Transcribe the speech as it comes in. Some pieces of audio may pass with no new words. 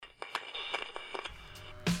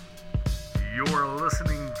You're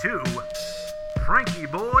listening to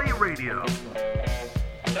FrankieBoi Radio.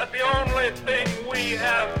 That the only thing we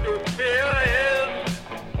have to fear is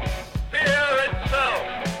fear itself.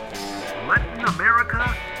 Letting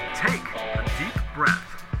America take a deep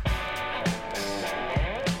breath.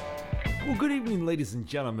 Well, good evening, ladies and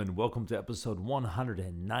gentlemen. Welcome to episode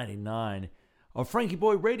 199 of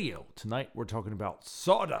FrankieBoi Radio. Tonight, we're talking about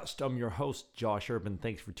Sawdust. I'm your host, Josh Urban.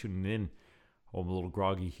 Thanks for tuning in. I'm a little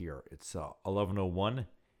groggy here. It's 11:01,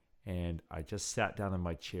 and I just sat down in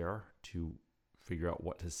my chair to figure out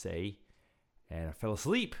what to say, and I fell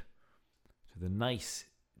asleep to the nice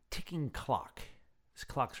ticking clock. This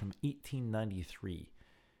clock's from 1893,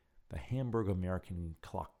 the Hamburg American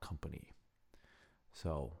Clock Company.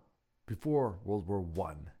 So, before World War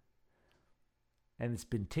I. And it's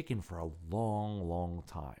been ticking for a long, long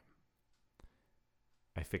time.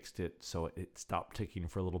 I fixed it so it stopped ticking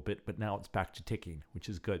for a little bit, but now it's back to ticking, which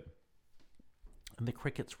is good. And the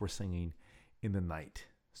crickets were singing in the night,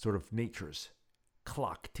 sort of nature's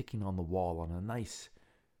clock ticking on the wall on a nice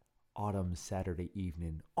autumn Saturday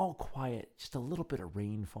evening, all quiet, just a little bit of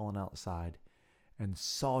rain falling outside, and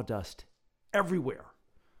sawdust everywhere.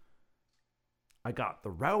 I got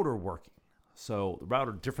the router working. So the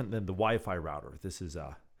router, different than the Wi-Fi router. This is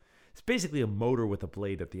it's basically a motor with a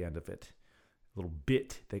blade at the end of it. A little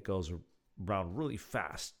bit that goes around really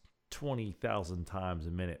fast, 20,000 times a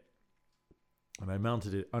minute. And I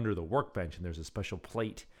mounted it under the workbench, and there's a special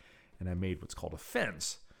plate, and I made what's called a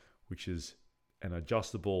fence, which is an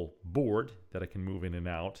adjustable board that I can move in and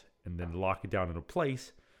out and then lock it down into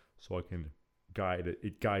place so I can guide it.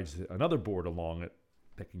 It guides another board along it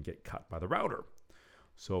that can get cut by the router.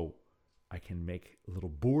 So I can make little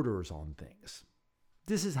borders on things.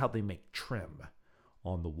 This is how they make trim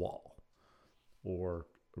on the wall. Or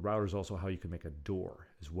a router is also how you can make a door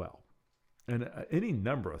as well. And any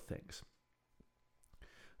number of things.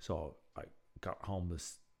 So I got home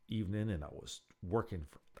this evening and I was working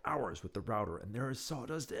for hours with the router, and there is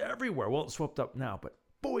sawdust everywhere. Well, it's swept up now, but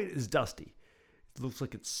boy, it is dusty. It looks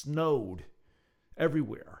like it snowed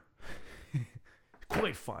everywhere.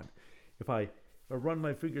 Quite fun. If I run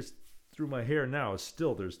my fingers through my hair now, it's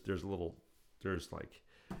still there's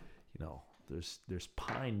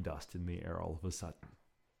pine dust in the air all of a sudden.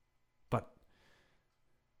 But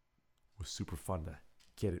it was super fun to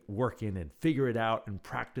get it working and figure it out and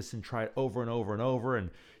practice and try it over and over and over.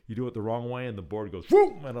 And you do it the wrong way and the board goes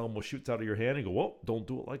whoop, and it almost shoots out of your hand and you go, whoa, don't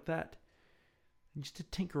do it like that. And just to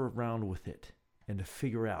tinker around with it and to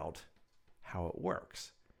figure out how it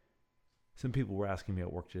works. Some people were asking me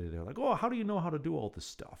at work today, they're like, oh, how do you know how to do all this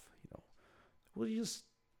stuff? Well, you just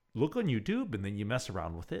look on YouTube and then you mess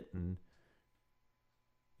around with it and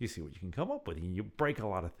you see what you can come up with. And you break a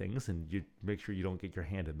lot of things and you make sure you don't get your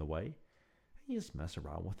hand in the way. And you just mess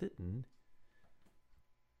around with it and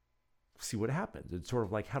see what happens. It's sort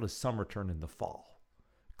of like, how does summer turn into fall?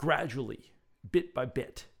 Gradually, bit by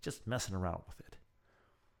bit, just messing around with it.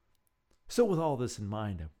 So with all this in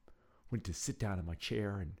mind, I went to sit down in my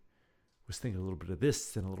chair and was thinking a little bit of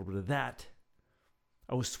this and a little bit of that.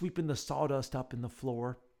 I was sweeping the sawdust up in the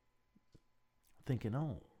floor, thinking,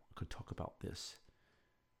 oh, I could talk about this.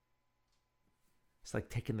 It's like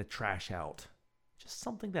taking the trash out. Just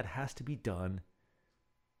something that has to be done.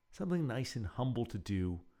 Something nice and humble to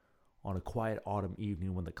do on a quiet autumn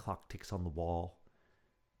evening when the clock ticks on the wall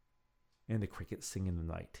and the crickets sing in the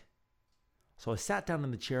night. So I sat down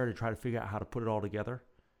in the chair to try to figure out how to put it all together.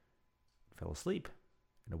 Fell asleep,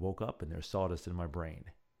 and I woke up and there's sawdust in my brain.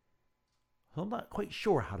 So I'm not quite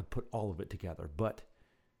sure how to put all of it together, but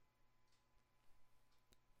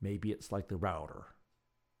maybe it's like the router.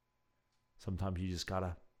 Sometimes you just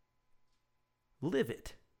gotta live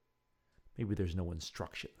it. Maybe there's no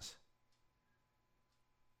instructions.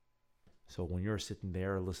 So when you're sitting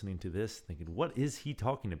there listening to this, thinking, what is he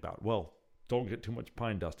talking about? Well, don't get too much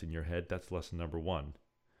pine dust in your head. That's lesson number 1.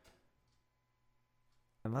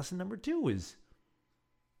 And lesson number 2 is,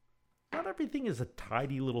 not everything is a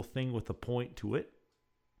tidy little thing with a point to it.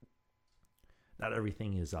 Not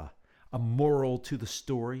everything is a moral to the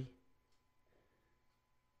story.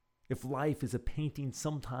 If life is a painting,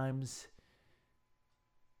 sometimes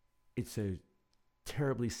it's a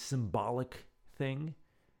terribly symbolic thing,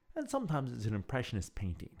 and sometimes it's an impressionist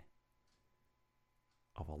painting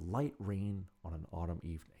of a light rain on an autumn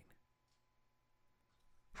evening.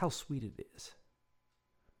 How sweet it is.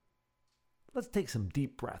 Let's take some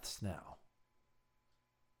deep breaths now.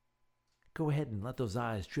 Go ahead and let those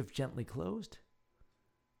eyes drift gently closed.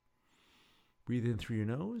 Breathe in through your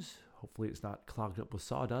nose. Hopefully it's not clogged up with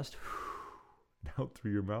sawdust. Out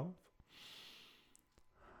through your mouth.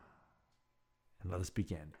 And let us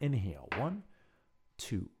begin. Inhale. 1,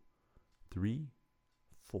 2, 3,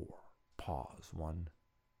 4. Pause. 1,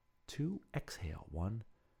 2. Exhale. 1,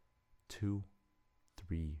 2,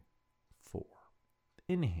 3, 4.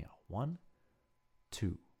 Inhale. 1,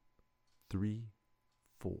 2, 3,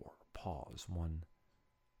 4. Pause. 1,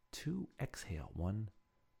 2. Exhale. 1,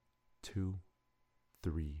 2,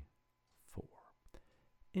 3, 4.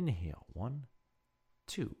 Inhale. 1,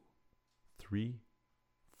 2, 3,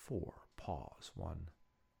 4. Pause. 1,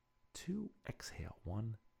 2. Exhale.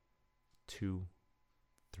 1, 2,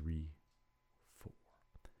 3, 4.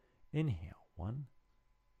 Inhale. 1,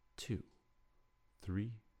 2,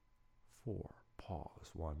 3, 4.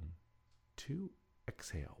 Pause. 1, 2.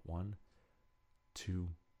 Exhale. 1, 2,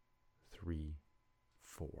 3,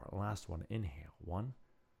 4. Last one. Inhale. 1,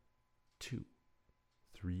 2,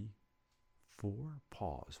 3, 4.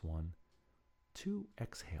 Pause. 1, 2.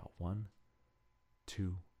 Exhale. 1,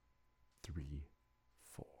 2, 3,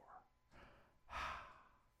 4.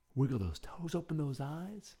 Wiggle those toes, open those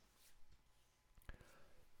eyes.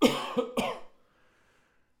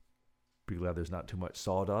 Be glad there's not too much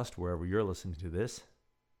sawdust wherever you're listening to this.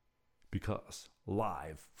 Because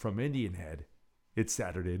live from Indian Head, it's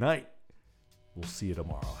Saturday night. We'll see you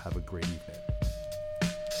tomorrow. Have a great evening.